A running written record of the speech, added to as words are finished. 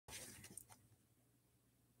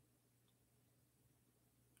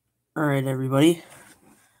All right, everybody.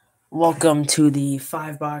 Welcome to the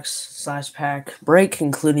 5-box/pack break,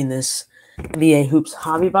 including this NBA Hoops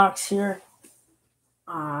hobby box here.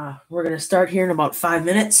 We're going to start here in about 5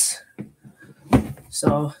 minutes.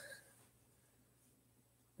 So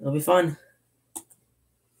it'll be fun.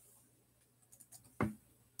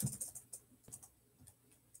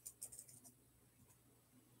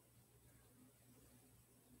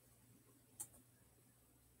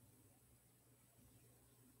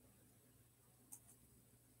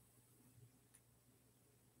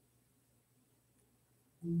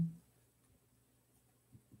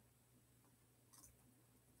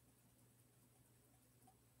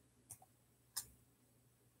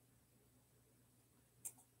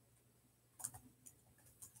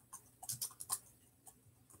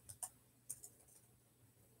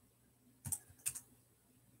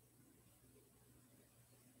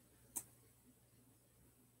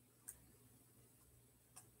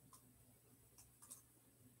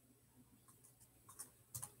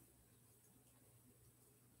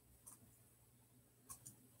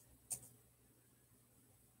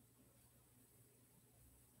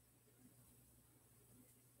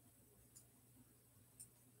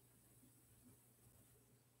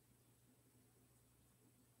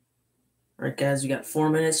 All right, guys, we got 4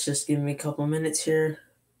 minutes. Just give me a couple minutes here.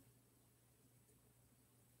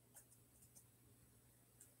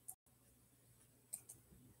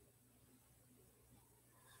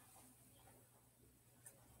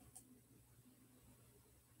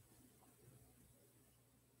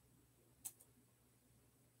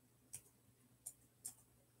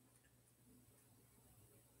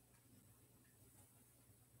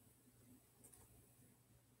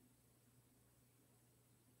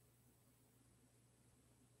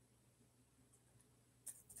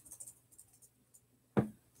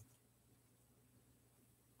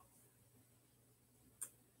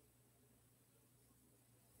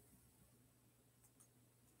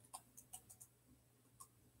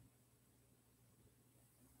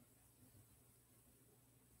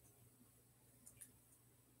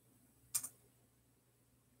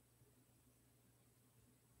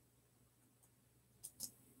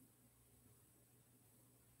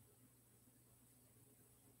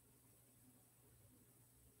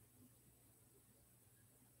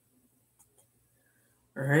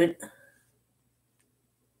 All right.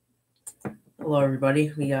 Hello, everybody.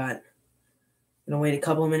 Gonna wait a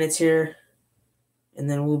couple minutes here, and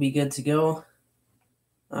then we'll be good to go.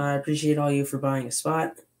 I appreciate all you for buying a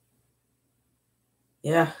spot.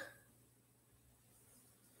 Yeah.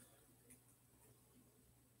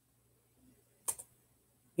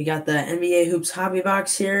 We got the NBA Hoops hobby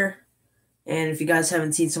box here. And if you guys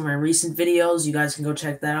haven't seen some of my recent videos, you guys can go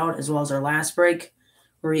check that out, as well as our last break,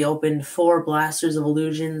 where we opened 4 Blasters of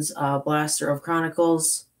Illusions, Blaster of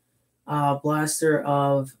Chronicles, Blaster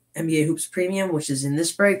of NBA Hoops Premium, which is in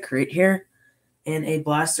this break right here, and a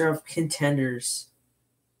Blaster of Contenders.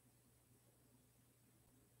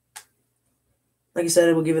 Like I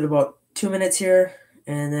said, we'll give it about 2 minutes here,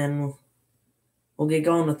 and then we'll get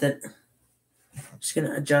going with it. Just going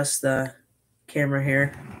to adjust the camera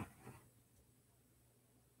here.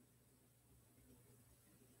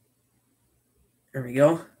 There we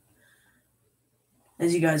go.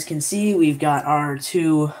 As you guys can see, we've got our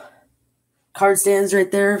 2 card stands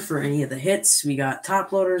right there for any of the hits. We got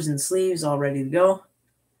top loaders and sleeves all ready to go.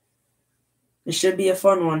 This should be a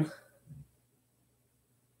fun one.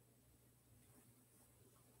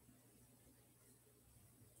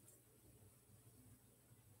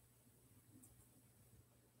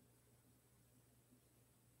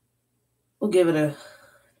 We'll give it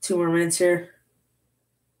 2 more minutes here.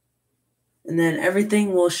 And then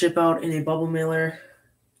everything will ship out in a bubble mailer,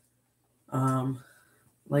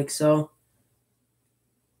 like so.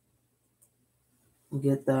 We'll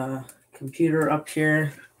get the computer up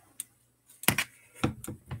here,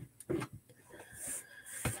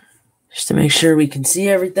 just to make sure we can see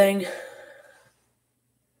everything.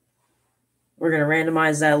 We're going to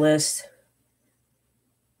randomize that list.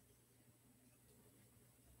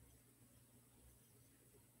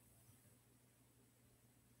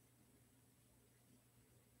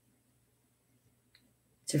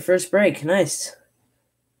 It's your first break. Nice.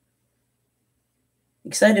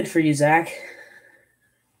 Excited for you, Zach.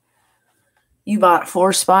 You bought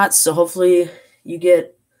 4 spots, so hopefully you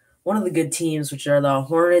get one of the good teams, which are the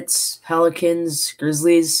Hornets, Pelicans,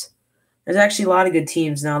 Grizzlies. There's actually a lot of good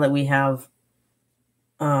teams now that we have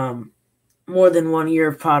more than 1 year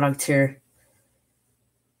of product here.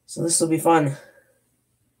 So this will be fun.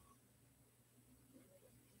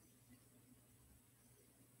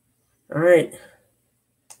 All right.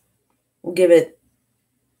 We'll give it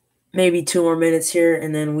maybe 2 more minutes here,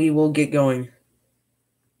 and then we will get going.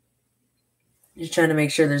 Just trying to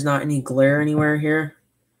make sure there's not any glare anywhere here,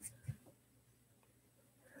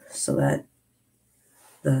 so that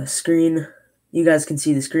the screen, you guys can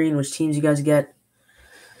see the screen, which teams you guys get.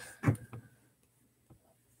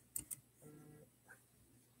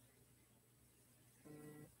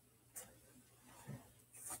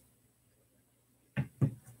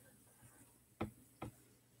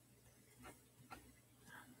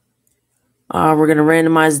 We're going to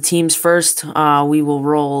randomize the teams first. We will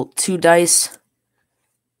roll 2 dice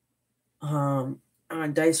on a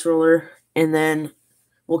dice roller, and then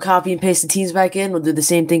we'll copy and paste the teams back in. We'll do the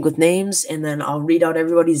same thing with names, and then I'll read out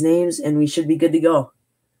everybody's names, and we should be good to go.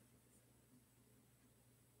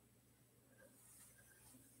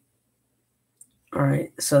 All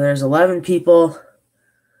right, so there's 11 people.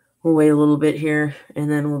 We'll wait a little bit here, and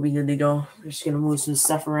then we'll be good to go. I'm just going to move some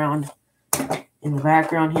stuff around in the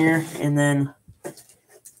background here, and then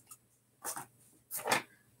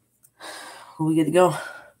we'll be good to go.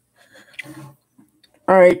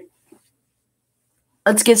 All right,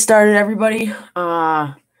 let's get started, everybody.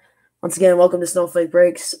 Once again, welcome to Snowflake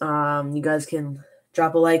Breaks. You guys can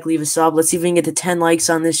drop a like, leave a sub. Let's see if we can get to 10 likes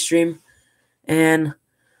on this stream, and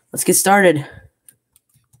let's get started.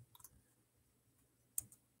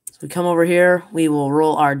 So we come over here. We will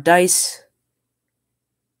roll our dice.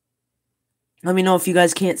 Let me know if you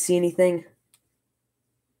guys can't see anything.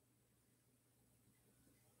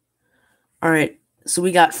 All right, so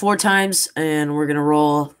we got 4 times, and we're gonna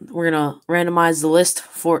roll. We're gonna randomize the list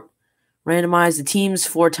randomize the teams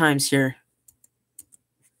 4 times here.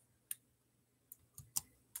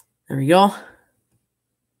 There we go.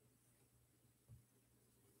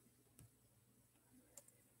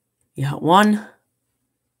 You got 1,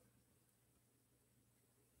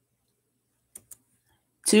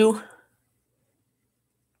 2,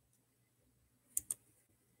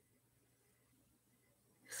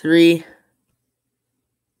 3,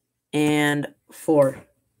 and 4.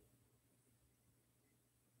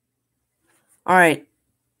 All right,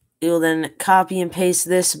 you'll then copy and paste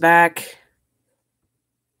this back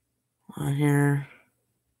on here.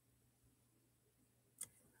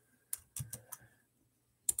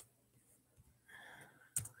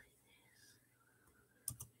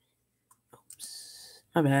 Oops,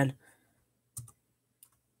 my bad.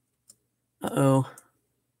 Uh-oh.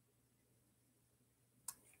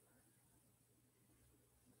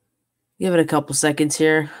 Give it a couple seconds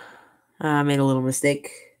here. I made a little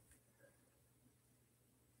mistake.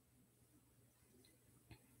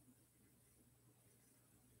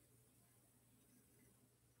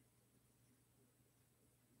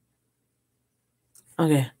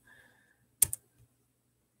 Okay.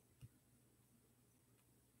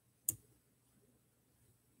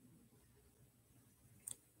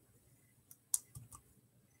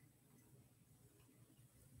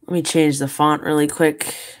 Let me change the font really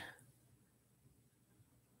quick.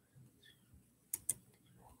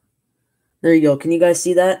 There you go. Can you guys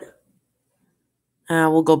see that?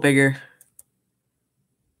 We'll go bigger.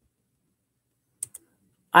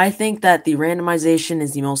 I think that the randomization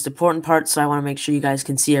is the most important part, so I want to make sure you guys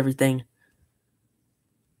can see everything.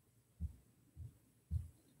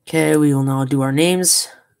 Okay, we will now do our names.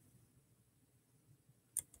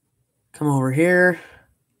 Come over here.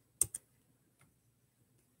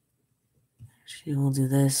 Actually, we'll do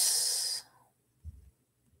this.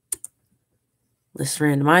 List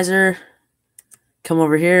randomizer. Come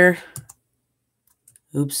over here.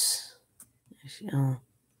 Oops. Actually,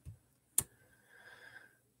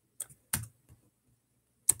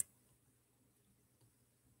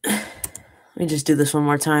 let me just do this one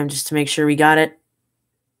more time just to make sure we got it.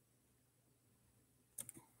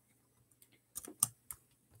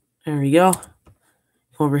 There we go.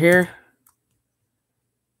 Come over here.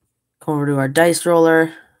 Come over to our dice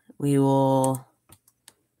roller. We will...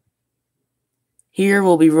 Here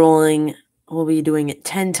we'll be rolling... We'll be doing it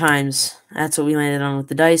 10 times. That's what we landed on with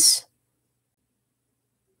the dice.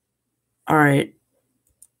 All right.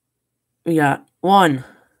 We got 1,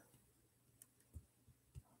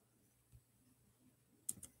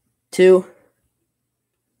 2,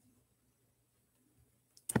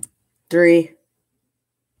 3,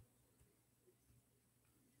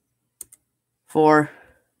 4,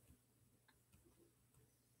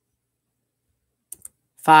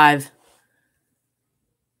 5,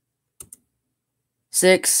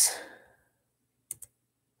 6,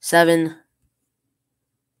 7,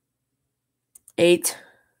 8,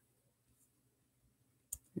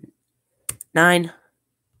 9,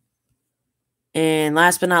 and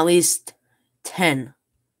last but not least, 10.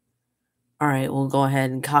 All right, we'll go ahead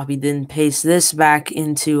and copy, then paste this back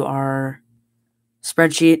into our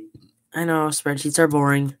spreadsheet. I know spreadsheets are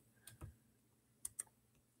boring.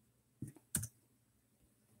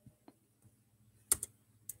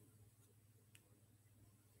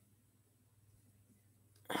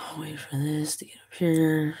 I'll wait for this to get up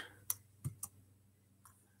here.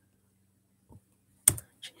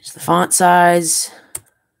 Change the font size.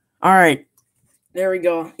 All right, there we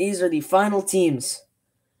go. These are the final teams.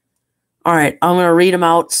 All right, I'm going to read them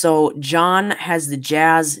out. So John has the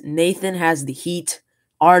Jazz, Nathan has the Heat,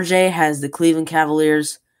 RJ has the Cleveland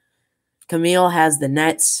Cavaliers, Camille has the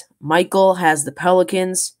Nets, Michael has the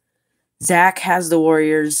Pelicans, Zach has the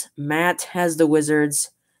Warriors, Matt has the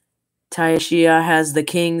Wizards, Taishia has the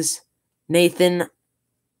Kings, Nathan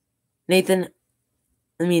has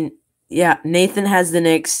the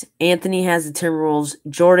Knicks, Anthony has the Timberwolves,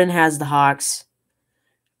 Jordan has the Hawks,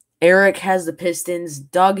 Eric has the Pistons,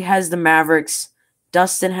 Doug has the Mavericks,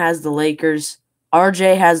 Dustin has the Lakers,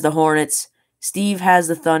 RJ has the Hornets, Steve has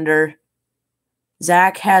the Thunder,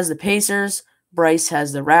 Zach has the Pacers, Bryce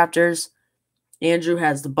has the Raptors, Andrew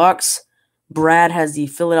has the Bucks, Brad has the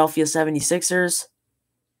Philadelphia 76ers,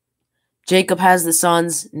 Jacob has the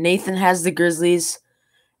Suns, Nathan has the Grizzlies,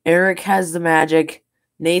 Eric has the Magic,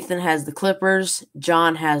 Nathan has the Clippers,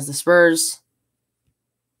 John has the Spurs,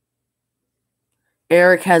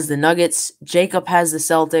 Eric has the Nuggets, Jacob has the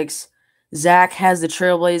Celtics, Zach has the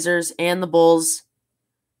Trailblazers and the Bulls,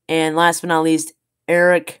 and last but not least,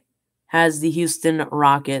 Eric has the Houston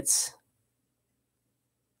Rockets.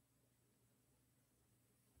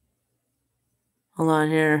 Hold on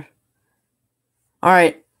here. All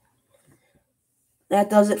right. That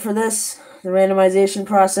does it for this, the randomization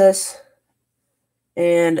process.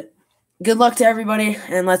 And good luck to everybody,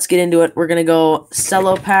 and let's get into it. We're going to go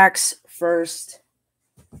cello packs first.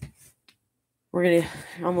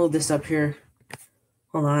 I'll move this up here.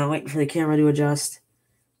 Hold on, I'm waiting for the camera to adjust.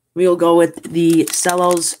 We'll go with the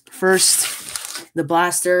cellos first, the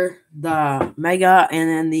Blaster, the Mega, and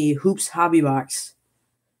then the Hoops Hobby Box,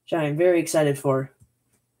 which I am very excited for.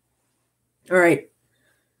 All right.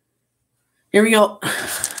 Here we go.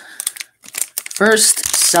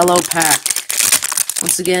 First cello pack.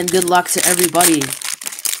 Once again, good luck to everybody.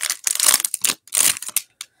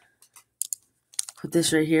 Put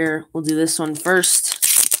this right here. We'll do this one first.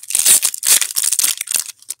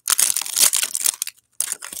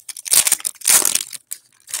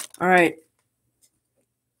 All right.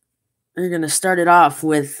 We're going to start it off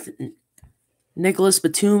with Nicholas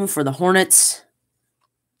Batum for the Hornets.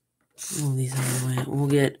 Move these out of the way. We'll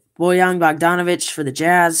get Bojan Bogdanovic for the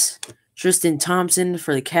Jazz, Tristan Thompson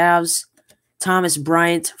for the Cavs, Thomas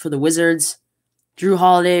Bryant for the Wizards, Drew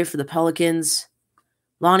Holiday for the Pelicans,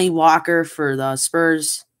 Lonnie Walker for the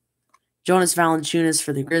Spurs, Jonas Valanciunas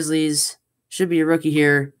for the Grizzlies. Should be a rookie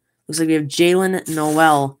here. Looks like we have Jalen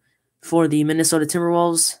Noel for the Minnesota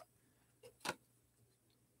Timberwolves,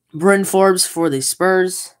 Bryn Forbes for the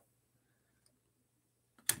Spurs,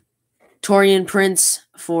 Taurean Prince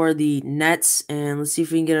for the Nets, and let's see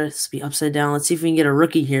if we can get upside down. Let's see if we can get a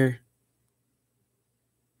rookie here.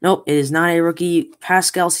 Nope, it is not a rookie.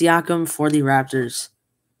 Pascal Siakam for the Raptors.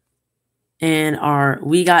 And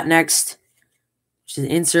we got next, which is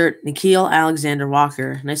insert Nickeil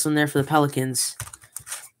Alexander-Walker. Nice one there for the Pelicans.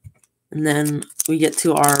 And then we get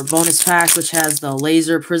to our bonus pack, which has the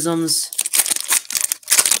laser prisms,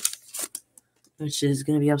 which is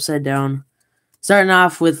going to be upside down. Starting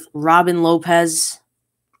off with Robin Lopez,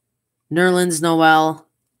 Nerlens Noel,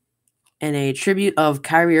 and a tribute of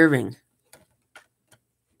Kyrie Irving.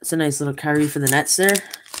 That's a nice little Kyrie for the Nets there.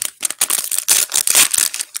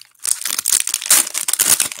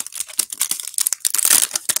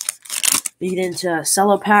 We get into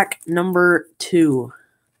cello pack number 2.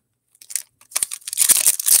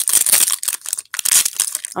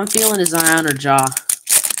 I'm feeling his Zion or Ja.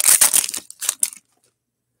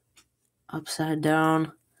 Upside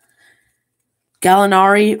down.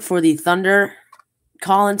 Gallinari for the Thunder,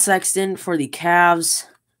 Colin Sexton for the Cavs,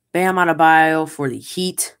 Bam Adebayo for the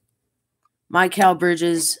Heat, Mikal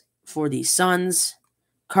Bridges for the Suns,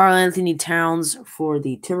 Karl Anthony Towns for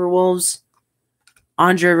the Timberwolves,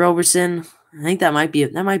 Andre Roberson, I think that might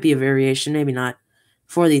be a variation, maybe not,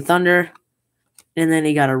 for the Thunder. And then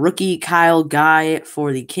he got a rookie Kyle Guy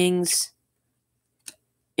for the Kings,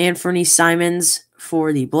 Anthony Simons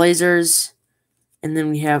for the Blazers, and then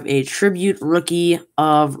we have a tribute rookie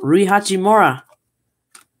of Rui Hachimura.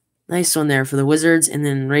 Nice one there for the Wizards. And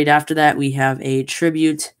then right after that, we have a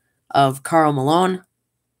tribute of Karl Malone.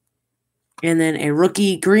 And then a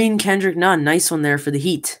rookie green Kendrick Nunn. Nice one there for the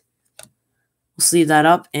Heat. We'll sleeve that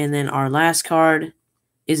up. And then our last card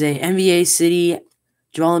is a NBA City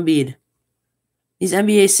Joel Embiid. These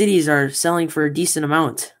NBA cities are selling for a decent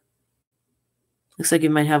amount. Looks like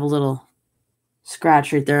it might have a little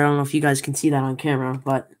scratch right there. I don't know if you guys can see that on camera,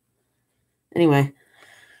 but anyway,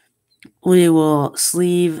 we will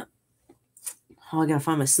sleeve. Oh, I gotta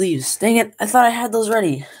find my sleeves. Dang it, I thought I had those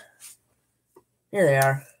ready. Here they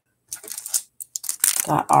are.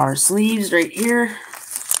 Got our sleeves right here.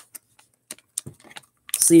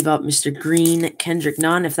 Sleeve up Mr. Green, Kendrick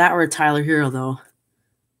Nunn. If that were a Tyler Hero, though,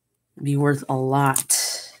 it'd be worth a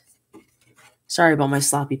lot. Sorry about my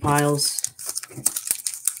sloppy piles.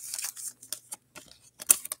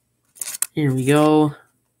 Here we go.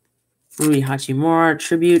 Rui Hachimura,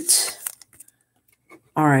 tribute.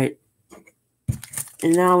 All right.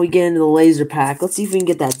 And now we get into the laser pack. Let's see if we can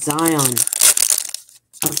get that Zion.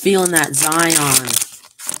 I'm feeling that Zion.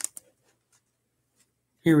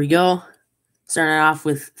 Here we go. Starting off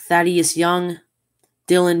with Thaddeus Young,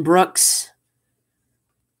 Dylan Brooks.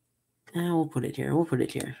 And we'll put it here. We'll put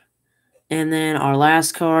it here. And then our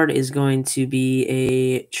last card is going to be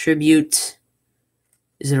a tribute.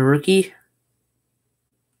 Is it a rookie?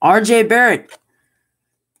 RJ Barrett.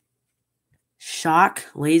 Shock,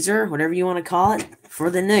 laser, whatever you want to call it, for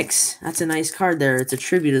the Knicks. That's a nice card there. It's a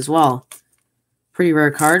tribute as well. Pretty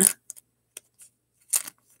rare card.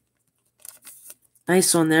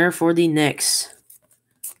 Nice one there for the Knicks.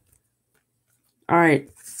 All right.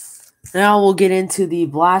 Now we'll get into the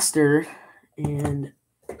blaster. And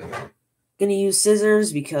I'm going to use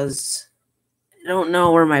scissors because I don't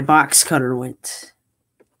know where my box cutter went.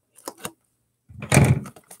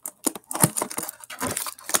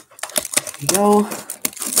 There we go.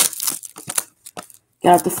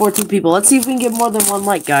 Got up to 14 people. Let's see if we can get more than one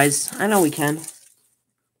like, guys. I know we can.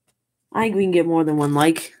 I think we can get more than one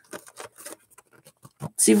like.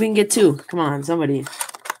 Let's see if we can get 2. Come on, somebody.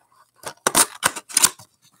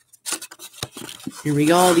 Here we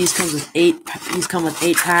go. These come with 8. These come with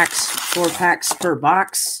 8 packs, 4 packs per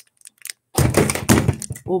box.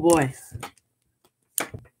 Oh boy.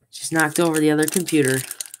 Just knocked over the other computer.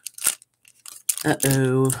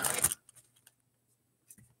 Uh-oh.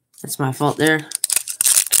 That's my fault there.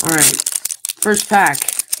 Alright. First pack.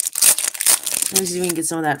 Let me see if we can get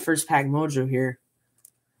some of that first pack mojo here.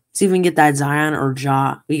 See if we can get that Zion or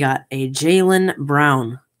Ja. We got a Jaylen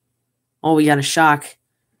Brown. Oh, we got a shock.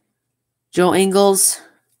 Joe Ingles.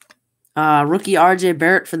 Rookie RJ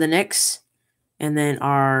Barrett for the Knicks. And then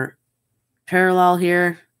our parallel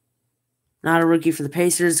here. Not a rookie for the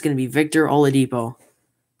Pacers. It's going to be Victor Oladipo.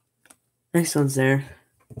 Nice ones there.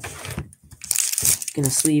 Going to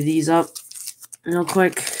sleeve these up real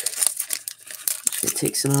quick. Just going to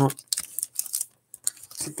take some out.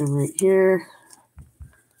 Set them right here.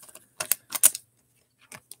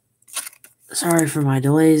 Sorry for my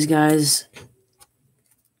delays, guys.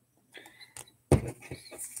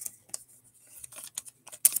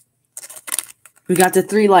 We got to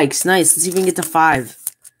 3 likes. Nice. Let's see if we can get to 5.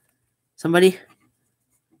 Somebody?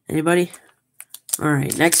 Anybody? All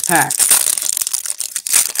right. Next pack.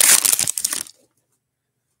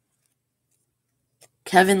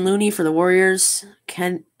 Kevin Looney for the Warriors.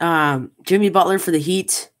 Jimmy Butler for the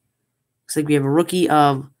Heat. Looks like we have a rookie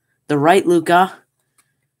of the right Luka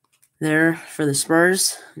there for the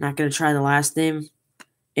Spurs. Not going to try the last name.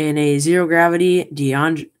 And a zero gravity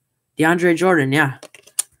DeAndre Jordan. Yeah.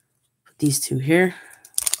 Put these 2 here.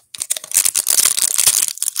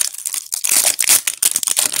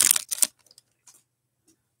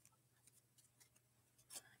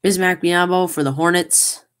 Bismack Biyombo for the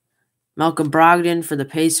Hornets. Malcolm Brogdon for the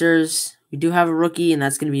Pacers. We do have a rookie, and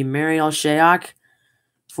that's going to be Marial Shayok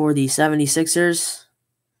for the 76ers.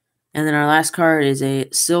 And then our last card is a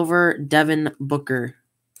silver Devin Booker.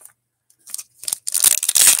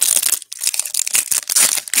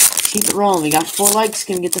 Keep it rolling. We got 4 likes.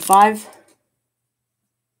 Can we get to 5?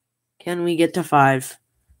 Can we get to 5?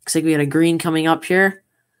 Looks like we got a green coming up here.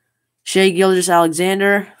 Shai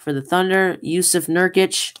Gilgeous-Alexander for the Thunder. Yusuf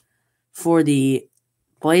Nurkic for the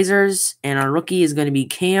Blazers. And our rookie is going to be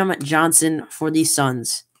Cam Johnson for the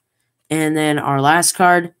Suns. And then our last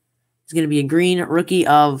card is going to be a green rookie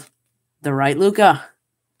of the right Luka.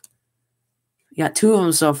 We got 2 of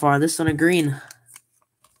them so far. This one a green.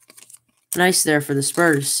 Nice there for the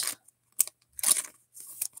Spurs.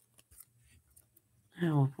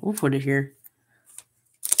 Oh, we'll put it here.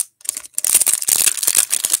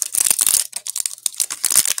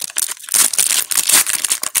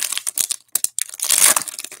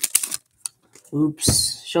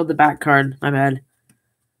 Oops. Showed the back card. My bad.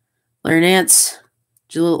 Larry Nance.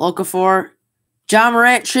 Jahlil Okafor. Ja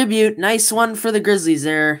Morant tribute. Nice one for the Grizzlies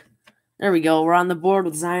there. There we go. We're on the board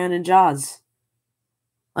with Zion and Jaws.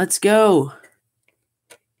 Let's go.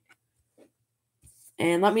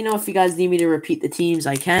 And let me know if you guys need me to repeat the teams.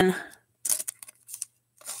 I can.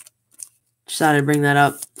 Just thought I'd bring that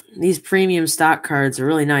up. These premium stock cards are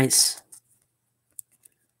really nice.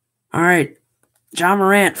 All right. John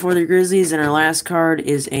Morant for the Grizzlies, and our last card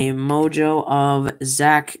is a mojo of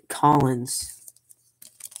Zach Collins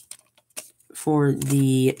for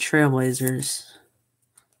the Trailblazers.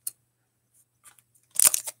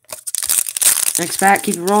 Next pack,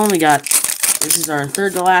 keep it rolling. This is our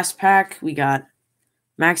third to last pack. We got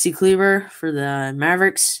Maxi Kleber for the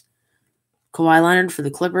Mavericks, Kawhi Leonard for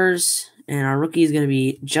the Clippers, and our rookie is going to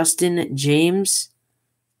be Justin James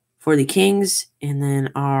for the Kings, and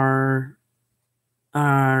then our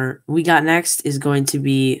we got next is going to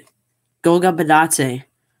be Goga Badate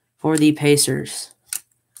for the Pacers.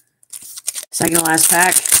 Second to last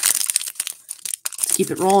pack. Let's keep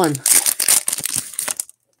it rolling.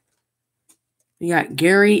 We got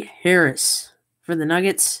Gary Harris for the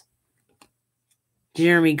Nuggets,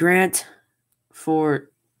 Jeremy Grant for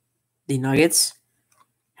the Nuggets,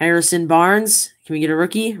 Harrison Barnes. Can we get a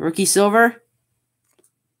rookie? Rookie silver?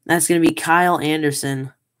 That's going to be Kyle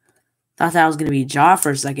Anderson. Thought that was going to be Ja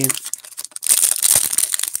for a second.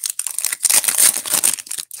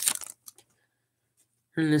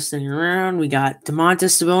 Turn this thing around. We got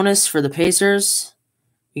Domantas Sabonis for the Pacers.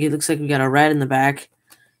 It looks like we got a red in the back.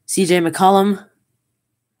 CJ McCollum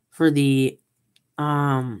for the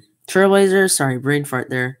Trailblazers. Sorry, brain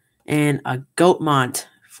fart there. And a Goatmont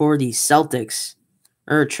for the Celtics.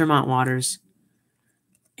 Or Tremont Waters.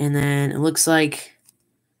 And then it looks like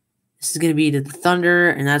this is going to be the Thunder,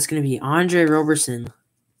 and that's going to be Andre Roberson.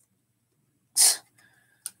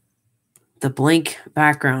 The blank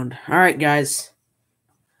background. All right, guys.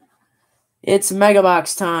 It's Mega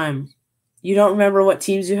Box time. You don't remember what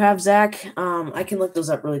teams you have, Zach? I can look those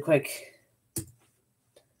up really quick.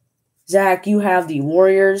 Zach, you have the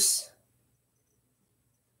Warriors.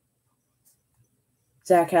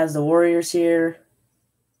 Zach has the Warriors here.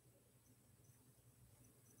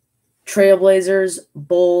 Trailblazers,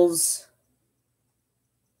 Bulls.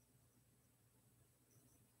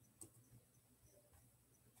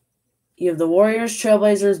 You have the Warriors,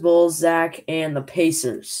 Trailblazers, Bulls, Zach, and the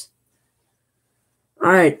Pacers.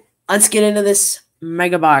 All right, let's get into this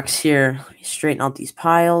mega box here. Let me straighten out these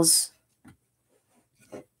piles.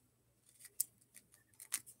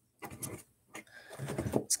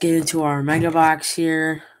 Let's get into our mega box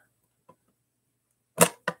here.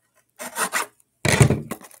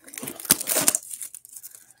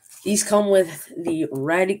 These come with the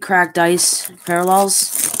red cracked ice parallels.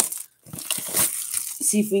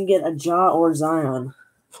 See if we can get a Ja or Zion.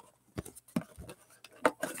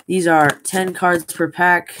 These are 10 cards per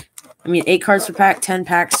pack. 8 cards per pack, 10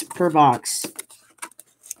 packs per box.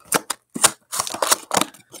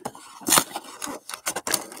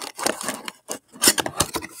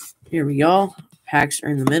 Here we go. Packs are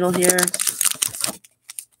in the middle here.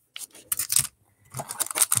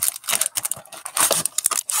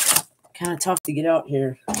 Kind of tough to get out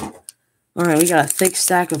here. All right, we got a thick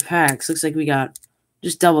stack of packs. Looks like we got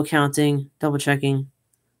just double counting, double checking.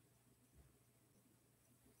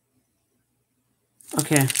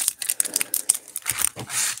 Okay.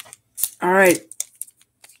 All right.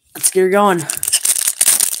 Let's get her going.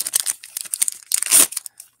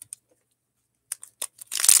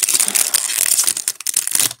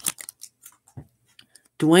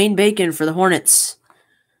 Dwayne Bacon for the Hornets.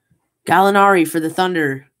 Gallinari for the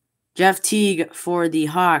Thunder. Jeff Teague for the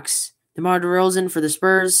Hawks. DeMar DeRozan for the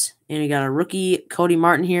Spurs. And we got a rookie, Cody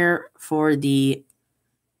Martin here for the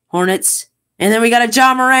Hornets. And then we got a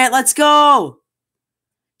John Morant. Let's go!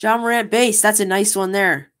 John Morant base. That's a nice one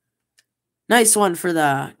there. Nice one for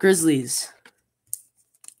the Grizzlies.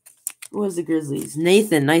 Who was the Grizzlies?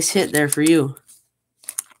 Nathan, nice hit there for you.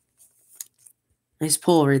 Nice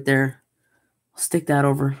pull right there. I'll stick that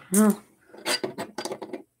over. Well,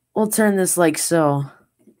 we'll turn this like so.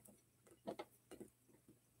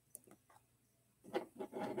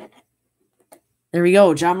 There we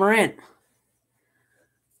go, John Morant.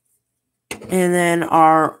 And then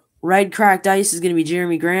our red cracked ice is going to be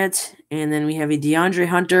Jeremy Grant. And then we have a DeAndre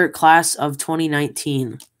Hunter, class of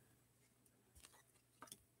 2019.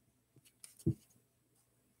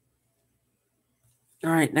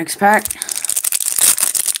 All right, next pack.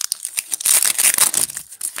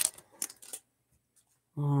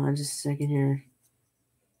 Just a second here.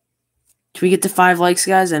 Can we get to 5 likes,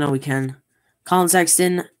 guys? I know we can. Colin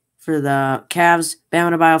Sexton for the Cavs.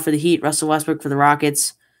 Bam Adebayo for the Heat. Russell Westbrook for the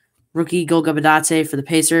Rockets. Rookie Goga Badate for the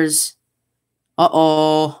Pacers.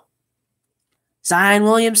 Uh-oh. Zion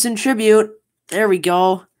Williamson tribute. There we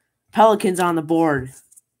go. Pelicans on the board.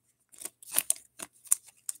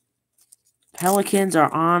 Pelicans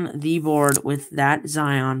are on the board with that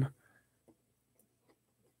Zion.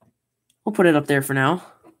 We'll put it up there for now.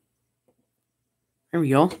 There we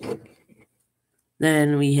go.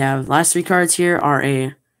 Then we have last 3 cards here are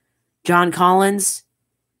a John Collins,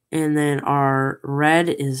 and then our red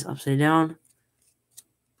is upside down.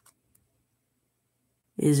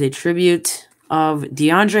 Is a tribute of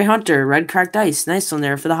DeAndre Hunter, red cracked ice. Nice one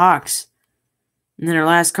there for the Hawks. And then our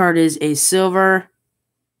last card is a silver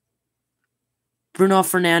Bruno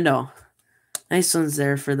Fernando. Nice ones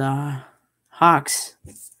there for the Hawks.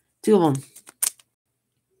 2 of them.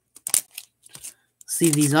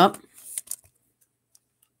 Sleeve these up.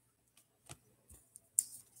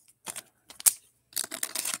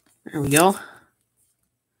 There we go.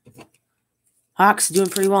 Hawks doing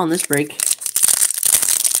pretty well in this break.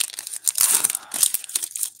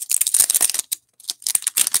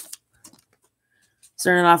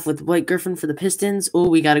 Starting off with Blake Griffin for the Pistons. Oh,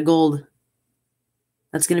 we got a gold.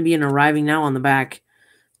 That's going to be an arriving now on the back.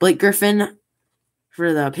 Blake Griffin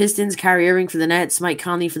for the Pistons. Kyrie Irving for the Nets. Mike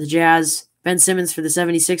Conley for the Jazz. Ben Simmons for the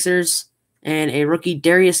 76ers. And a rookie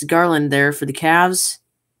Darius Garland there for the Cavs.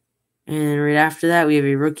 And right after that, we have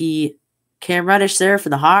a rookie Cam Reddish there for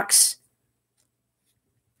the Hawks.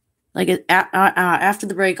 After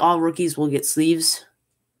the break, all rookies will get sleeves.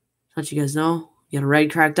 Let you guys know. You got a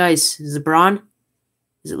red cracked ice. Is it LeBron?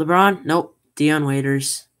 Is it LeBron? Nope. Dion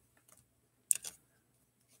Waiters.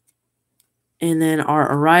 And then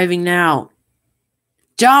our arriving now.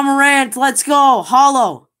 Ja Morant. Let's go.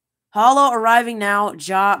 Hollow. Hollow arriving now.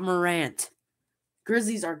 Ja Morant.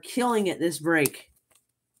 Grizzlies are killing it this break.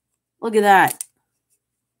 Look at that.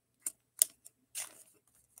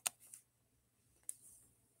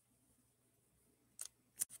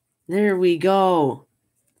 There we go.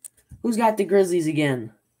 Who's got the Grizzlies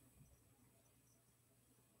again?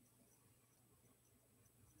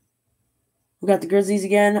 Who got the Grizzlies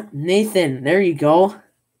again? Nathan. There you go.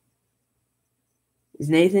 Is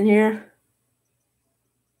Nathan here?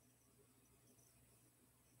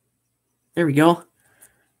 There we go.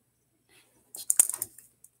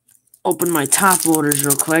 Open my top loaders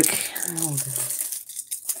real quick.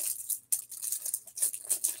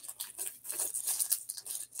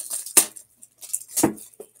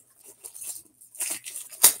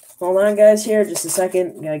 Hold on, guys, here. Just a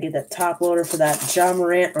second. Gotta get that top loader for that Ja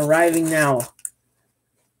Morant arriving now.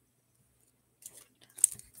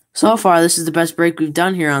 So far, this is the best break we've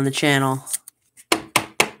done here on the channel.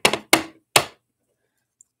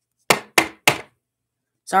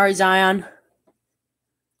 Sorry, Zion.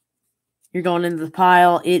 You're going into the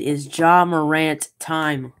pile. It is Ja Morant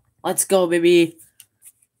time. Let's go, baby.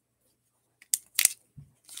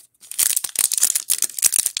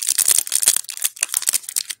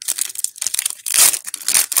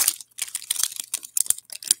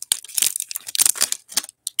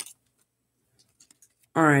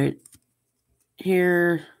 All right.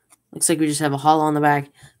 Here, looks like we just have a hollow on the back.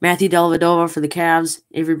 Matthew Dellavedova for the Cavs.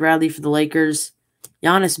 Avery Bradley for the Lakers.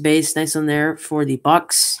 Giannis base, nice one there for the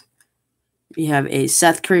Bucks. We have a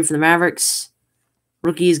Seth Curry for the Mavericks.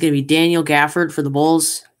 Rookie is going to be Daniel Gafford for the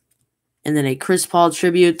Bulls. And then a Chris Paul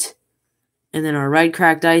tribute. And then our red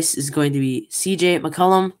cracked ice is going to be CJ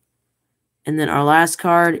McCollum. And then our last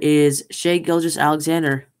card is Shai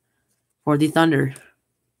Gilgeous-Alexander for the Thunder.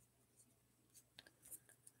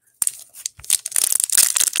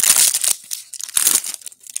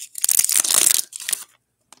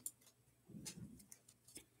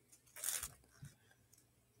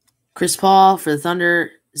 Chris Paul for the Thunder,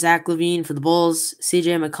 Zach LaVine for the Bulls,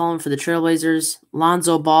 CJ McCollum for the Trailblazers,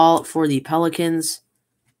 Lonzo Ball for the Pelicans.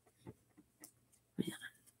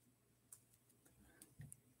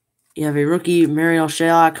 You have a rookie Mariel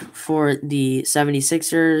Shaylock for the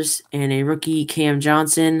 76ers, and a rookie Cam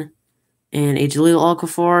Johnson, and a Jahlil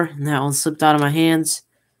Okafor, and that one slipped out of my hands.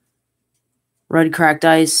 Red cracked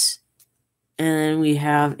ice, and then we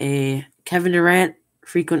have a Kevin Durant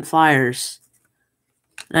frequent flyers.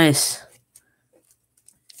 Nice.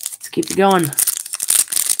 Let's keep it going.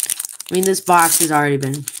 I mean, this box has already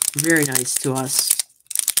been very nice to us.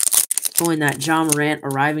 Going that Ja Morant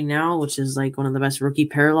arriving now, which is like one of the best rookie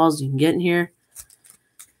parallels you can get in here.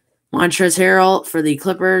 Montrezl Harrell for the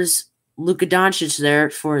Clippers. Luka Doncic there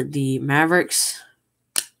for the Mavericks.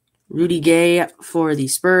 Rudy Gay for the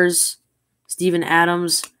Spurs. Steven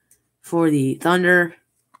Adams for the Thunder.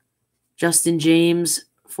 Justin James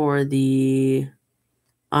for the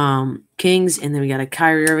Kings, and then we got a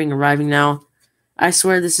Kyrie Irving arriving now. I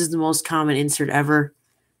swear this is the most common insert ever.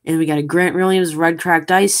 And we got a Grant Williams red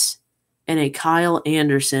cracked ice and a Kyle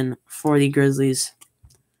Anderson for the Grizzlies.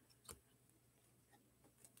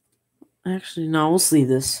 Actually, no, we'll sleeve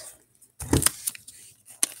this.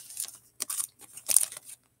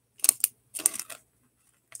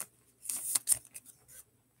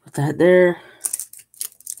 Put that there.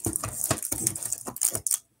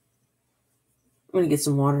 I'm going to get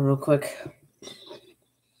some water real quick.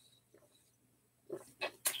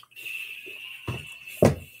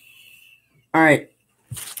 All right.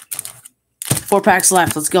 4 packs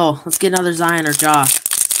left. Let's go. Let's get another Zion or Ja.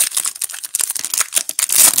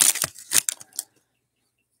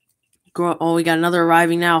 Oh, we got another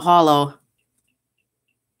arriving now. Hollow.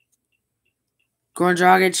 Goran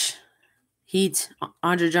Dragic. Heat.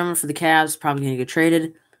 Andre Drummond for the Cavs. Probably going to get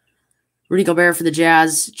traded. Rudy Gobert for the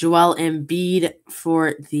Jazz. Joel Embiid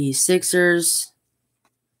for the Sixers.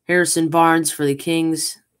 Harrison Barnes for the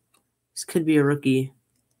Kings. This could be a rookie.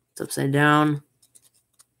 It's upside down.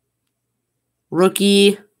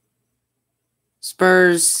 Rookie.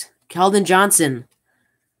 Spurs. Keldon Johnson.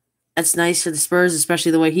 That's nice for the Spurs,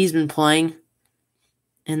 especially the way he's been playing.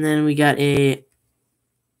 And then we got a...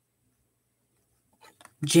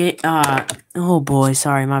 oh boy,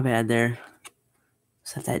 sorry, my bad there.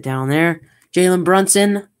 Set that down there. Jalen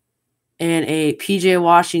Brunson and a PJ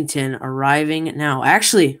Washington arriving now.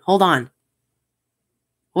 Actually, hold on.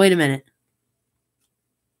 Wait a minute.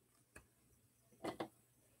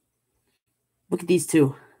 Look at these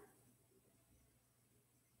two.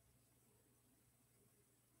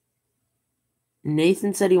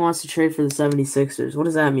 Nathan said he wants to trade for the 76ers. What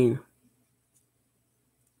does that mean?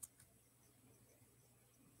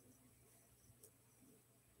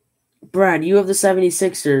 Brad, you have the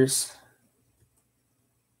 76ers.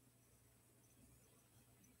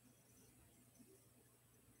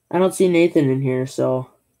 I don't see Nathan in here, so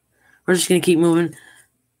we're just going to keep moving.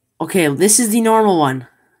 Okay, this is the normal one.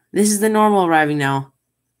 This is the normal arriving now.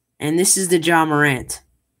 And this is the Ja Morant.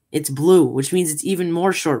 It's blue, which means it's even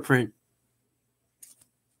more short print.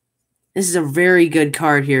 This is a very good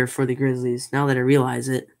card here for the Grizzlies, now that I realize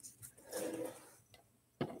it.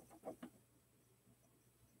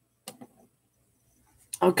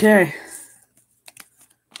 Okay.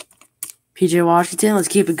 PJ Washington, let's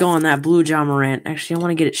keep it going. That blue Ja Morant. Actually, I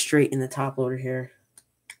want to get it straight in the top loader here.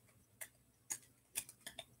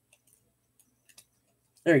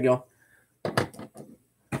 There you go.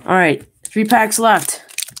 All right, 3 packs left.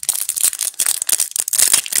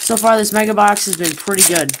 So far, this mega box has been pretty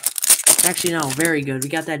good. Actually, no, very good. We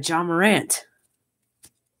got that Ja Morant.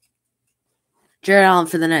 Jared Allen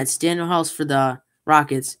for the Nets. Daniel House for the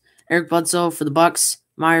Rockets. Eric Bledsoe for the Bucks.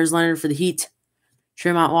 Myers Leonard for the Heat.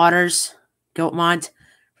 Tremont Waters. Goatmont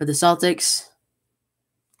for the Celtics.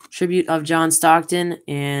 Tribute of John Stockton.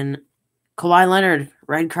 And Kawhi Leonard.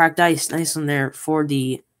 Red cracked ice. Nice one there for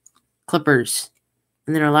the Clippers.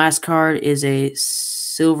 And then our last card is a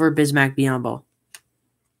silver Bismack Biyombo.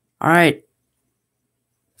 All right.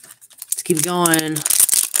 Let's keep going.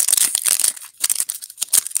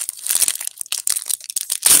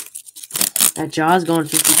 That Ja's going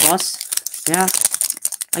 50 plus. Yeah,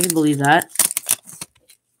 I can believe that.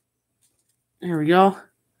 There we go.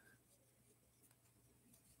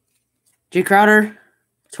 Jay Crowder,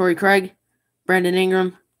 Torrey Craig, Brandon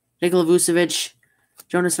Ingram, Nikola Vucevic,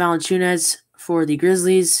 Jonas Valanciunas for the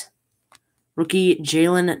Grizzlies. Rookie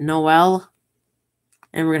Jalen Noel.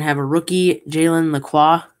 And we're going to have a rookie Jalen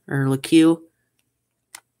LeCue.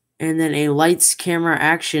 And then a lights, camera,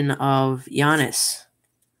 action of Giannis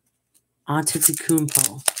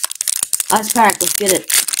Antetokounmpo. Last pack. Let's get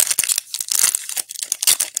it.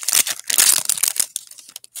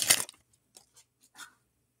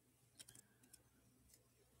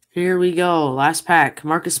 Here we go. Last pack.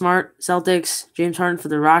 Marcus Smart, Celtics. James Harden for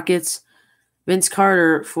the Rockets. Vince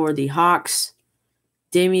Carter for the Hawks.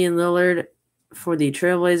 Damian Lillard for the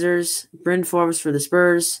Trailblazers. Bryn Forbes for the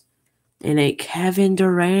Spurs. And a Kevin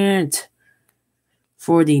Durant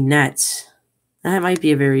for the Nets. That might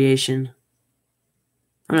be a variation.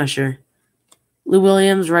 I'm not sure. Lou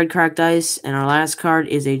Williams, red cracked ice. And our last card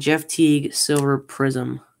is a Jeff Teague silver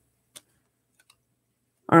prism.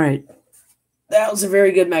 All right. That was a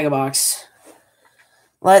very good mega box.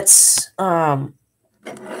 Let's I'm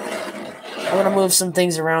going to move some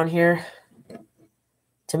things around here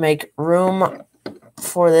to make room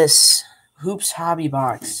for this Hoops Hobby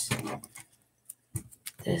box.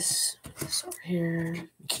 This over here,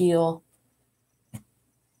 Keel.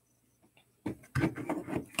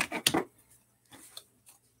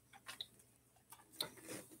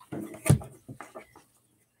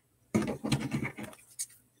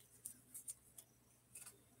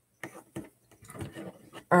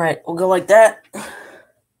 All right, we'll go like that.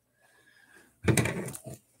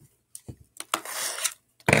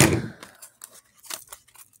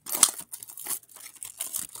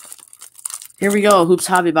 Here we go, Hoops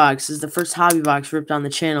Hobby Box. This is the first hobby box ripped on the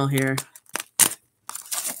channel here.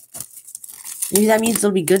 Maybe that means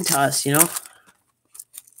it'll be good to us, you know?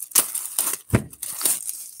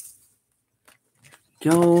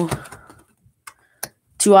 Go.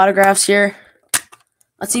 2 autographs here.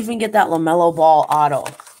 Let's see if we can get that LaMelo Ball auto.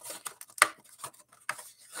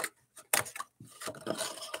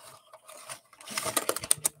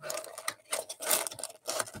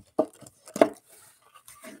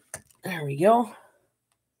 There we go.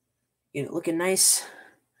 Get it looking nice.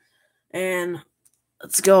 And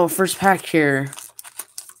let's go. First pack here.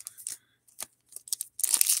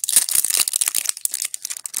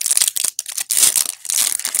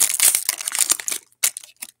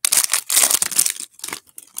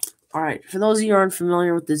 All right, for those of you who aren't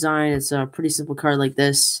familiar with design, it's a pretty simple card like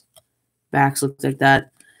this. Backs look like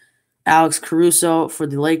that. Alex Caruso for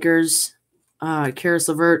the Lakers. Karis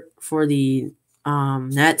LeVert for the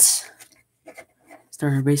Nets.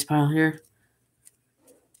 Start our base pile here.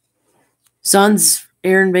 Suns,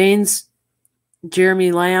 Aaron Baines.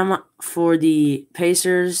 Jeremy Lamb for the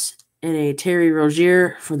Pacers. And a Terry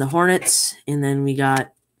Rozier for the Hornets. And then we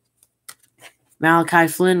got Malachi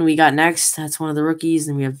Flynn we got next. That's one of the rookies.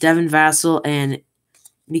 And we have Devin Vassell and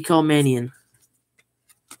Nico Mannion.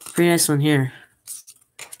 Pretty nice one here.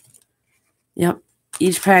 Yep.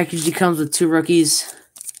 Each pack usually comes with 2 rookies.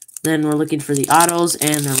 Then we're looking for the autos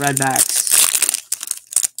and the red backs.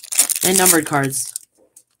 And numbered cards.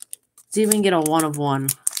 Let's see if we can get a 1 of 1.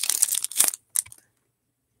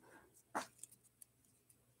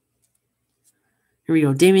 Here we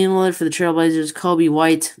go. Damian Lillard for the Trailblazers. Kobe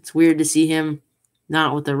White. It's weird to see him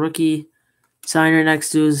not with the rookie signer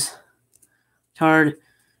next to his card.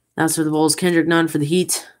 That's for the Bulls. Kendrick Nunn for the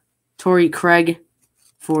Heat. Torrey Craig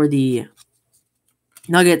for the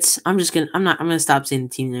Nuggets. I'm gonna stop saying the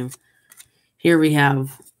team name. Here we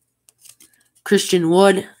have Christian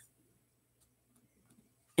Wood.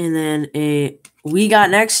 And then we got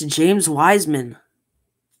next James Wiseman.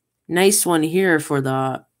 Nice one here for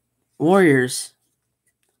the Warriors.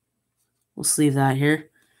 We'll sleeve that here.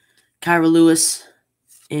 Kyra Lewis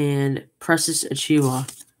and Precious Achiuwa.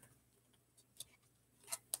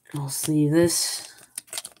 We'll sleeve this.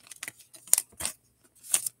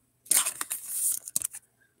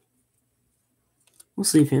 We'll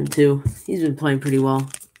sleeve him too. He's been playing pretty well.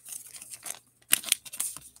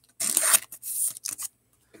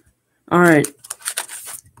 All right.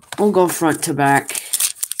 We'll go front to back.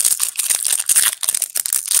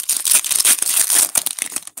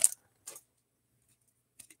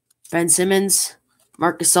 Ben Simmons,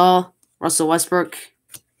 Marc Gasol, Russell Westbrook,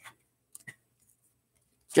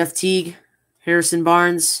 Jeff Teague, Harrison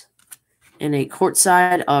Barnes, and a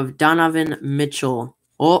courtside of Donovan Mitchell.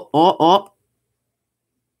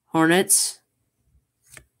 Hornets.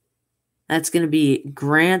 That's going to be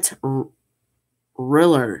Grant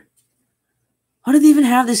Riller. How did they even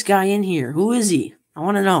have this guy in here? Who is he? I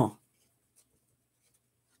want to know.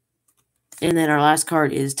 And then our last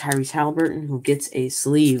card is Tyrese Halliburton, who gets a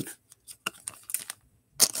sleeve.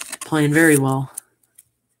 Playing very well.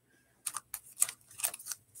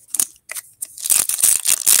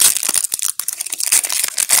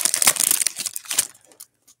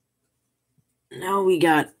 Now we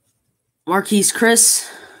got Marquise Chris,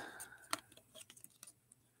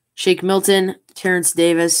 Shake Milton, Terrence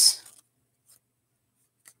Davis,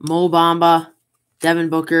 Mo Bamba, Devin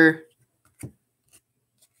Booker,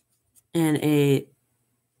 and a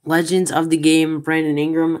Legends of the Game, Brandon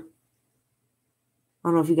Ingram. I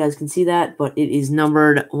don't know if you guys can see that, but it is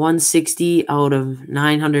numbered 160 out of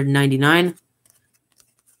 999.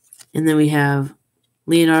 And then we have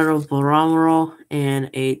Leonardo Baramaro and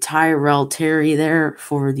a Tyrell Terry there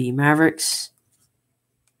for the Mavericks.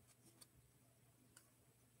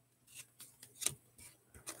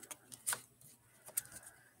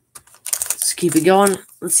 Let's keep it going.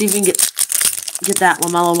 Let's see if we can get that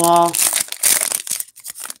LaMelo Ball.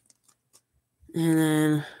 And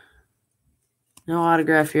then no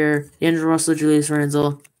autograph here. Andrew Russell, Julius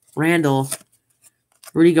Randle,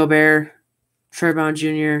 Rudy Gobert, Trey Brown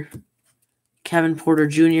Jr., Kevin Porter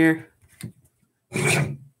Jr.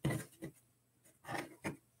 This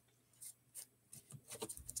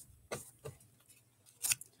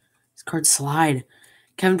card slide.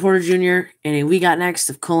 Kevin Porter Jr. and we got next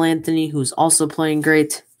of Cole Anthony, who's also playing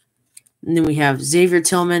great. And then we have Xavier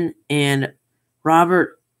Tillman and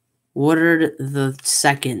Robert Woodard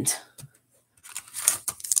II.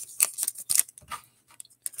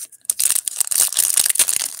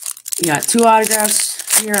 We got 2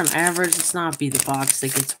 autographs here on average. Let's not be the box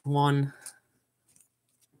that gets 1.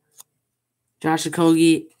 Josh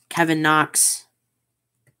Okogie, Kevin Knox.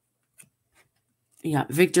 We got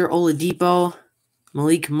Victor Oladipo,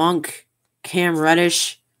 Malik Monk, Cam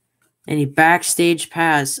Reddish, And a backstage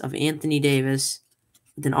pass of Anthony Davis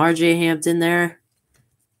with an RJ Hampton there.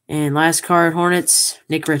 And last card, Hornets,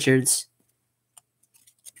 Nick Richards.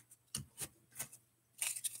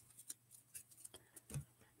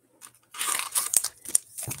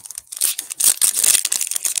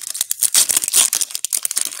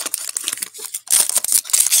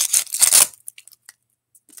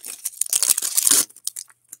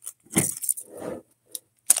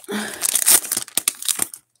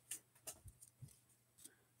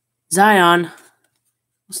 Zion.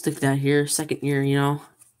 We'll stick that here. Second year, you know.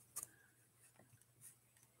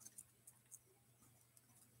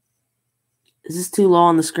 Is this too low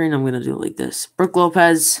on the screen? I'm going to do it like this. Brooke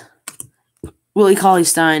Lopez, Willie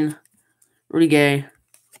Cauley-Stein, Rudy Gay,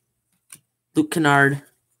 Luke Kennard,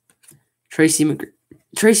 Tracy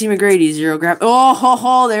McGrady, zero grab.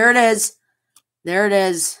 Oh, there it is. There it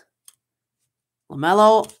is.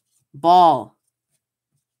 LaMelo Ball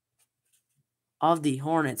of the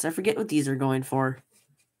Hornets. I forget what these are going for.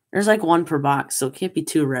 There's like one per box, so it can't be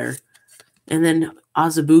too rare. And then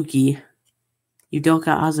Azubuike. Udoka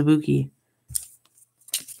Azubuike.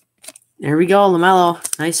 There we go,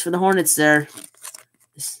 LaMelo. Nice for the Hornets there.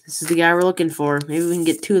 This is the guy we're looking for. Maybe we can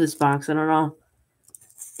get two of this box. I don't know.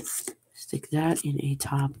 Stick that in a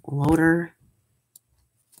top loader.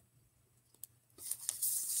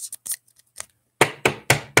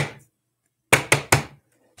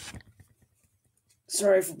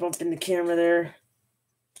 Sorry for bumping the camera there.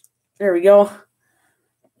 There we go.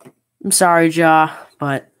 I'm sorry, Ja,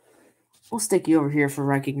 but we'll stick you over here for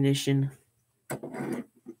recognition.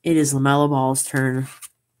 It is LaMelo Ball's turn.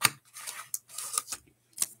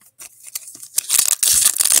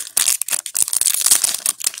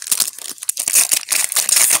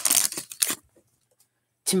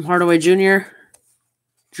 Tim Hardaway Jr.,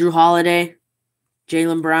 Drew Holiday,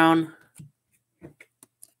 Jaylen Brown,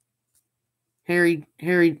 Harry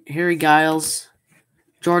Giles,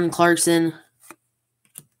 Jordan Clarkson,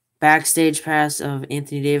 backstage pass of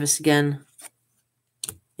Anthony Davis again.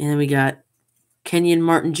 And then we got Kenyon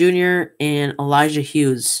Martin Jr. and Elijah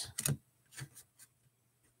Hughes.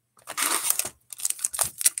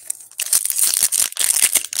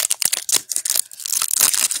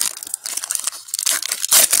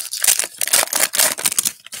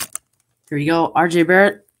 Here we go. RJ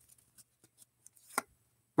Barrett,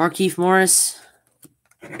 Markieff Morris,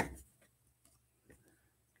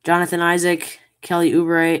 Jonathan Isaac, Kelly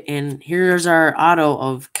Oubre, and here's our auto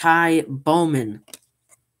of Kai Bowman.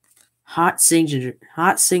 Hot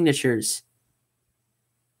signatures.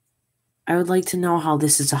 I would like to know how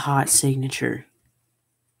this is a hot signature.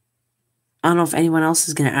 I don't know if anyone else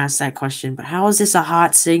is going to ask that question, but how is this a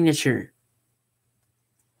hot signature?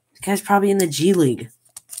 This guy's probably in the G League.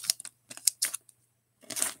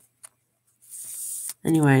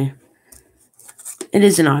 Anyway, it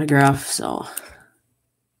is an autograph, so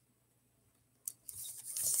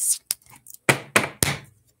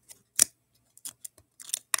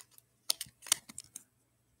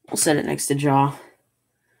we'll set it next to Ja.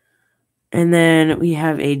 And then we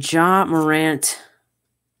have a Ja Morant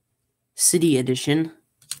City Edition.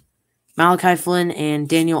 Malachi Flynn and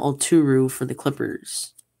Daniel Oturu for the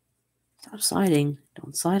Clippers. Stop sliding.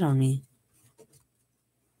 Don't slide on me.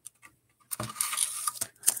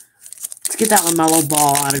 Let's get that LaMelo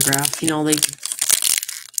Ball autograph. You know, they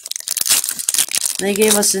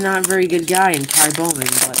gave us a not very good guy in Kai Bowman,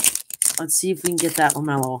 but let's see if we can get that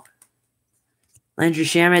LaMelo. Landry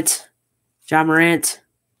Shamet, Ja Morant,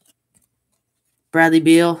 Bradley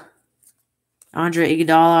Beal, Andre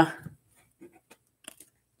Iguodala.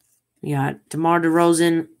 We got DeMar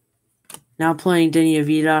DeRozan, now playing Denny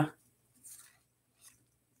Avila.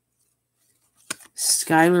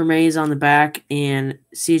 Skylar Mays on the back, and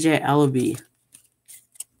CJ Ellaby.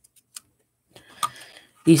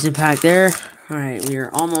 Decent pack there. All right, we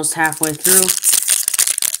are almost halfway through.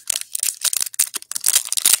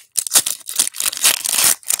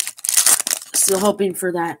 Still hoping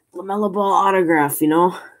for that LaMelo Ball autograph, you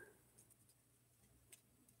know.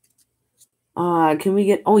 Can we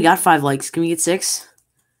get... Oh, we got 5 likes. Can we get 6?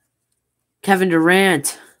 Kevin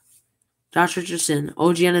Durant. Josh Richardson.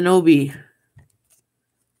 OG Anunoby.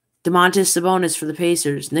 DeMontis Sabonis for the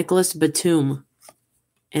Pacers. Nicholas Batum.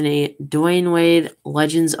 And a Dwayne Wade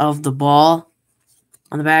Legends of the Ball.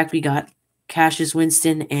 On the back, we got Cassius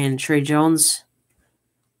Winston and Trey Jones.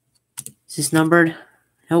 Is this numbered?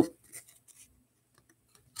 Nope.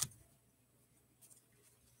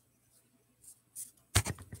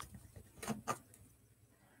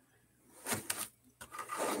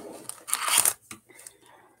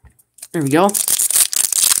 There we go.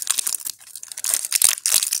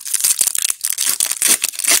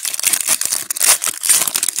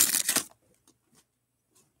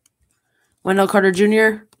 Wendell Carter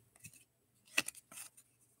Jr.,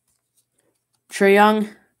 Trae Young,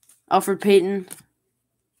 Alfred Payton,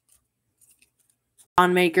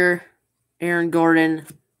 Von Maker, Aaron Gordon,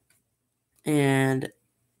 and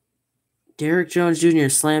Derrick Jones Jr.,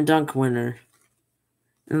 slam dunk winner.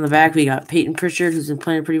 In the back, we got Peyton Pritchard, who's been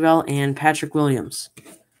playing pretty well, and Patrick Williams.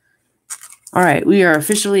 All right, we are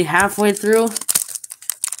officially halfway through.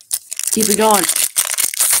 Keep it going.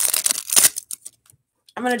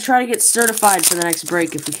 I'm going to try to get certified for the next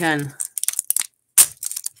break if we can.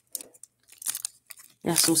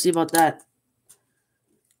 Yes, we'll see about that.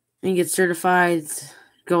 We can get certified.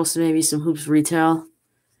 Go to maybe some Hoops Retail.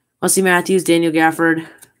 Wesley Matthews, Daniel Gafford,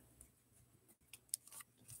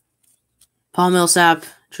 Paul Millsap,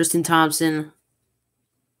 Tristan Thompson,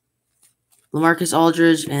 LaMarcus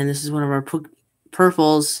Aldridge, and this is one of our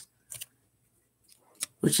purples,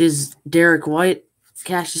 which is Derek White,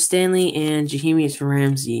 Cassius Stanley, and Jaheimius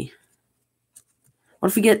Ramsey. What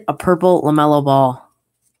if we get a purple LaMelo Ball?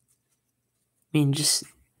 I mean, just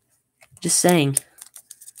saying.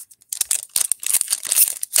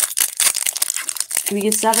 Can we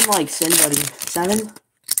get 7 likes, anybody? 7?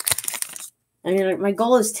 I mean, my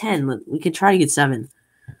goal is 10. We can try to get 7.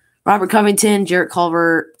 Robert Covington, Jarrett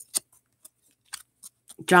Culver,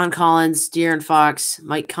 John Collins, De'Aaron Fox,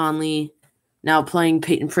 Mike Conley, now playing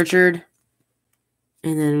Peyton Pritchard.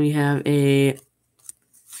 And then we have a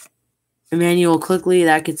Emmanuel Quickley,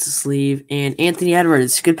 that gets a sleeve, and Anthony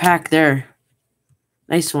Edwards. Good pack there.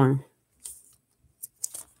 Nice one.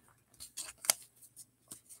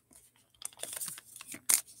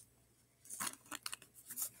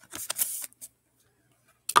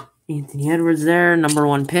 Anthony Edwards there, number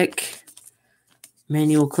 1 pick.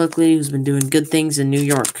 Emmanuel Quickley, who's been doing good things in New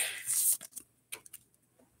York.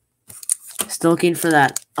 Still looking for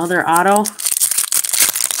that other auto.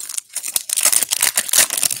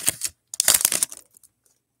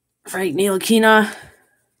 Frank Ntilikina,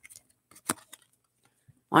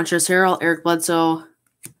 Montrezl Harrell, Eric Bledsoe,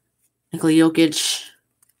 Nikola Jokic,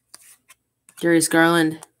 Darius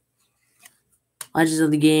Garland, Legends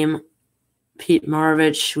of the Game, Pete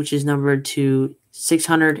Maravich, which is numbered to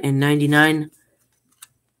 699.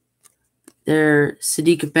 They're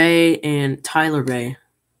Sadiq Bey and Tyler Bey.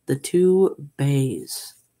 The 2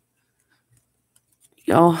 Bays.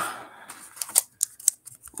 Go.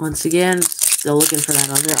 Once again, still looking for that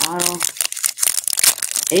other auto.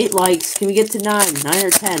 8 likes. Can we get to 9? 9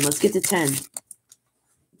 or 10? Let's get to 10.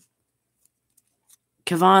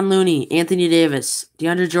 Kevon Looney, Anthony Davis,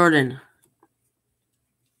 DeAndre Jordan,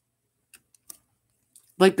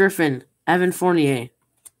 Blake Griffin, Evan Fournier.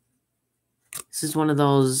 This is one of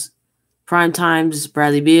those prime times.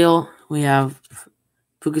 Bradley Beal. We have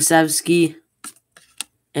Pukasevsky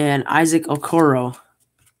and Isaac Okoro.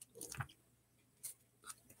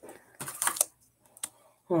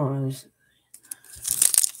 Oh,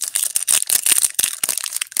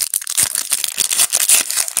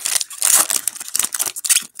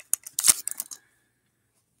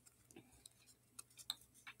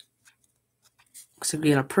 looks like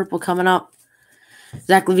we got a purple coming up.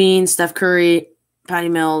 Zach LaVine, Steph Curry, Patty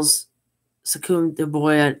Mills, Sakum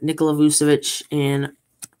Deboya, Nikola Vucevic, and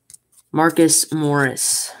Marcus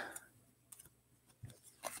Morris.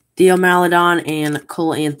 Theo Maledon and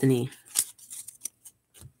Cole Anthony.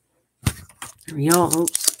 There we go.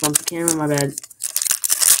 Oops, bumped the camera, my bad.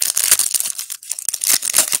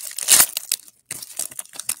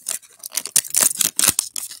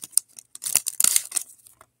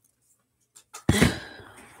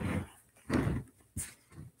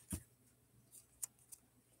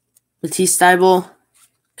 Matisse Thybulle,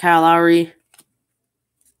 Kyle Lowry,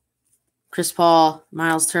 Chris Paul,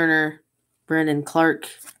 Miles Turner, Brandon Clark,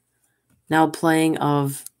 now playing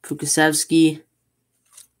of Pukasevsky.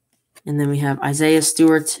 And then we have Isaiah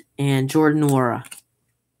Stewart and Jordan Nwora.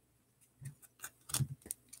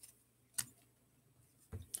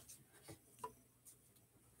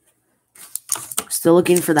 Still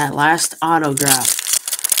looking for that last autograph.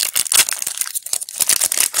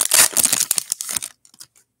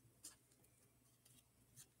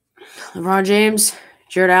 LeBron James,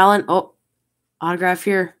 Jared Allen. Oh, autograph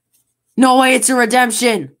here. No way, it's a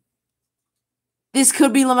redemption. This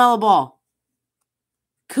could be LaMelo Ball.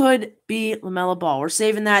 Could be LaMelo Ball. We're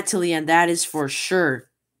saving that till the end. That is for sure.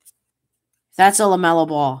 That's a LaMelo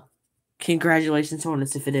Ball. Congratulations,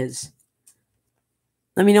 Hornets, if it is.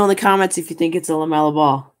 Let me know in the comments if you think it's a LaMelo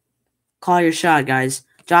Ball. Call your shot, guys.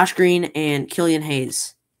 Josh Green and Killian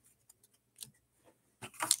Hayes.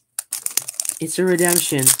 It's a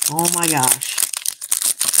redemption. Oh my gosh.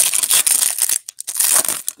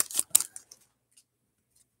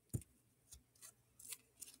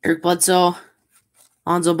 Eric Bledsoe,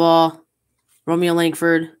 Lonzo Ball, Romeo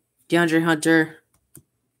Langford, DeAndre Hunter,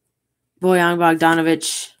 Bojan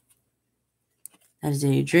Bogdanovic. That is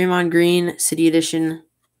a Draymond Green City Edition,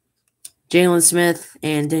 Jalen Smith,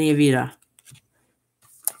 and Denny Avita.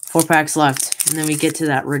 4 packs left, and then we get to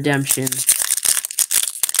that redemption.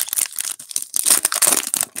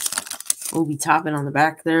 Obi Toppin on the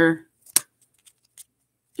back there.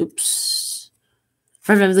 Oops.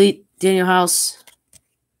 Fred VanVleet, Daniel House,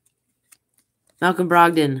 Malcolm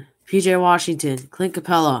Brogdon, PJ Washington, Clint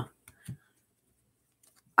Capella,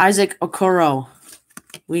 Isaac Okoro.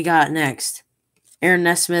 We got next Aaron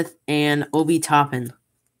Nesmith and Obi Toppin.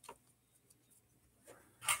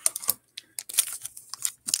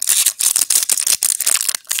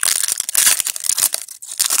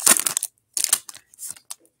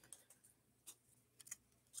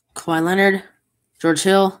 Kawhi Leonard, George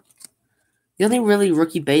Hill. The only really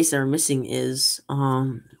rookie base that are missing is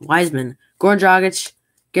Wiseman, Goran Dragic,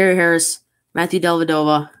 Gary Harris, Matthew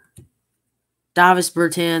Dellavedova, Davis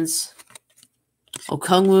Bertans,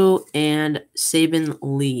 Okongwu, and Saban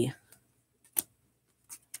Lee.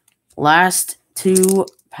 Last 2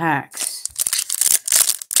 packs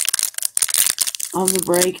of the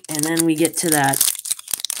break, and then we get to that.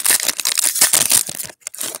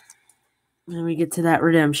 And then we get to that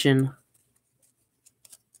redemption.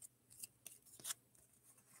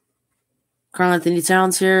 Karl-Anthony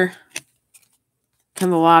Towns here.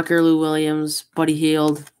 Kemba Walker, Lou Williams, Buddy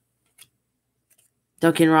Hield,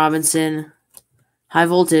 Duncan Robinson. High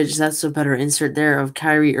voltage, that's a better insert there, of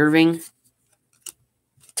Kyrie Irving,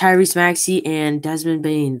 Tyrese Maxey, and Desmond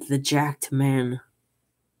Bane, the jacked man.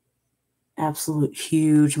 Absolute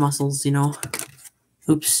huge muscles, you know.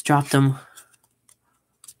 Oops, dropped them.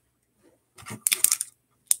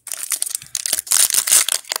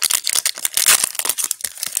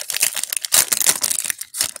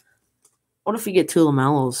 What if we get 2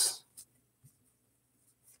 LaMelos?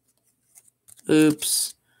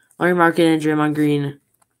 Oops. Larry Market and Draymond Green,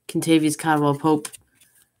 Kentavious Caldwell-Pope,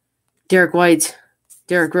 Derek White,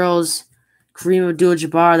 Derrick Rose, Kareem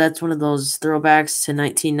Abdul-Jabbar. That's one of those throwbacks to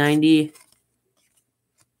 1990.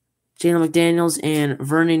 Jalen McDaniels and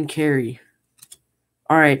Vernon Carey.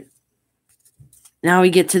 All right. Now we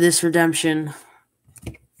get to this redemption.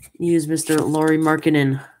 Use Mr. Lauri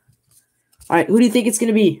Markkanen. All right, who do you think it's going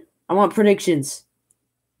to be? I want predictions.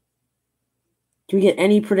 Can we get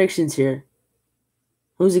any predictions here?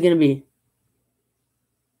 Who's it going to be?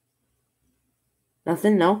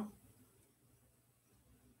 Nothing? No?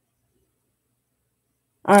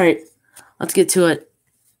 All right, let's get to it.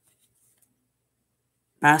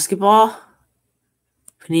 Basketball.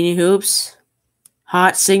 Panini Hoops.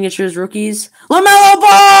 Hot Signatures Rookies. LaMelo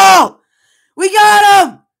Ball! We got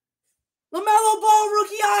him! LaMelo Ball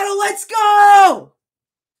Rookie Auto, let's go!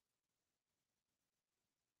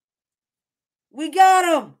 We got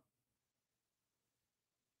him!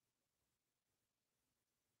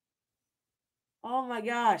 Oh my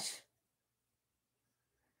gosh.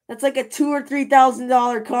 That's like a $2,000 or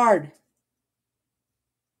 $3,000 card.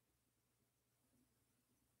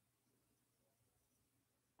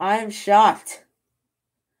 I am shocked.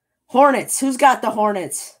 Hornets. Who's got the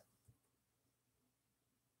Hornets?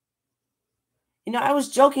 You know, I was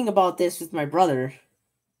joking about this with my brother.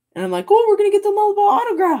 And I'm like, oh, we're going to get the LaMelo Ball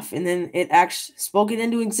autograph. And then it actually spoke it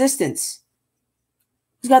into existence.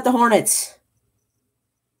 Who's got the Hornets?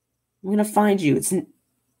 I'm going to find you. It's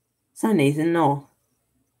not Nathan, no.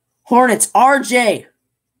 Hornets, RJ.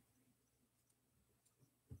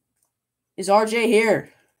 Is RJ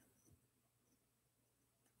here?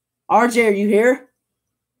 RJ, are you here?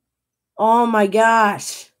 Oh my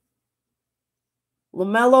gosh.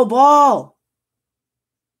 LaMelo Ball.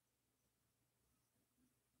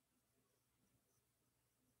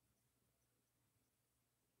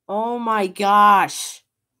 Oh my gosh.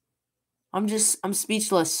 I'm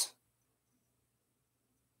speechless.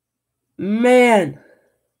 Man.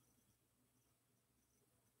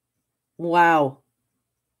 Wow.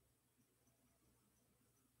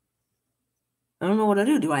 I don't know what to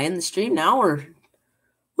do. Do I end the stream now or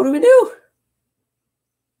what do we do?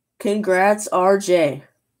 Congrats, RJ.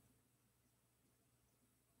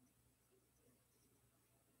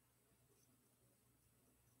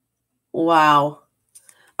 Wow.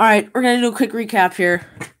 All right, we're going to do a quick recap here.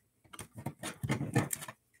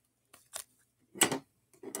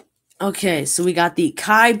 Okay, so we got the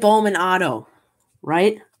Kai Bowman auto,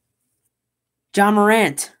 right? John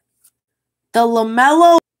Morant. The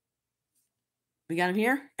LaMelo. We got him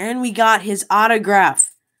here. And we got his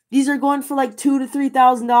autograph. These are going for like $2,000 to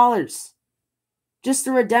 $3,000. Just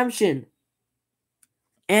the redemption.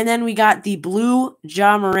 And then we got the blue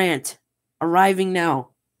Ja Morant arriving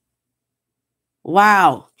now.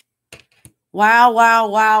 Wow. Wow, wow,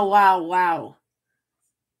 wow, wow, wow.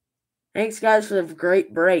 Thanks, guys, for the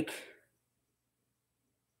great break.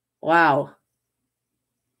 Wow.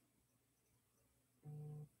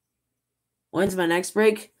 When's my next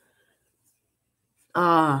break?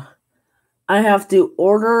 I have to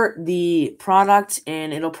order the product,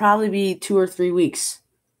 and it'll probably be 2 or 3 weeks.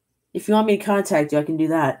 If you want me to contact you, I can do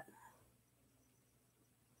that.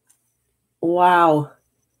 Wow.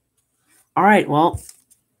 All right, well,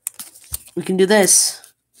 we can do this.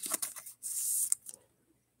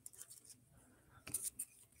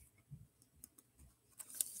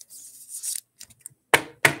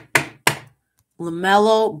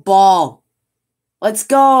 LaMelo Ball. Let's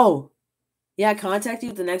go. Yeah, contact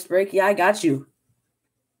you at the next break. Yeah, I got you.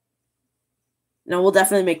 No, we'll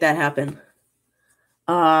definitely make that happen.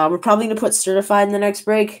 We're probably going to put certified in the next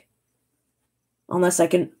break. Unless I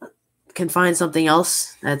can find something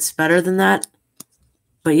else that's better than that.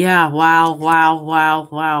 But yeah, wow, wow, wow,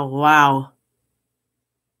 wow, wow.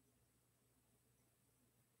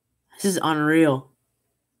 This is unreal.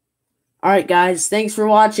 All right, guys, thanks for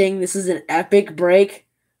watching. This is an epic break.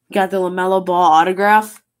 Got the LaMelo Ball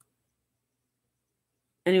autograph.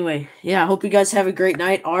 Anyway, yeah, I hope you guys have a great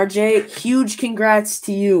night. RJ, huge congrats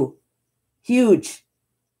to you. Huge.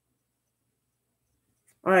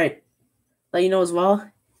 All right. Let you know as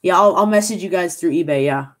well. Yeah, I'll message you guys through eBay,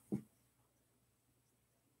 yeah.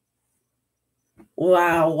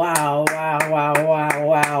 Wow, wow, wow, wow, wow,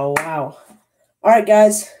 wow, wow. All right,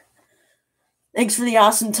 guys. Thanks for the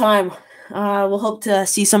awesome time. We'll hope to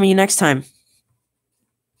see some of you next time.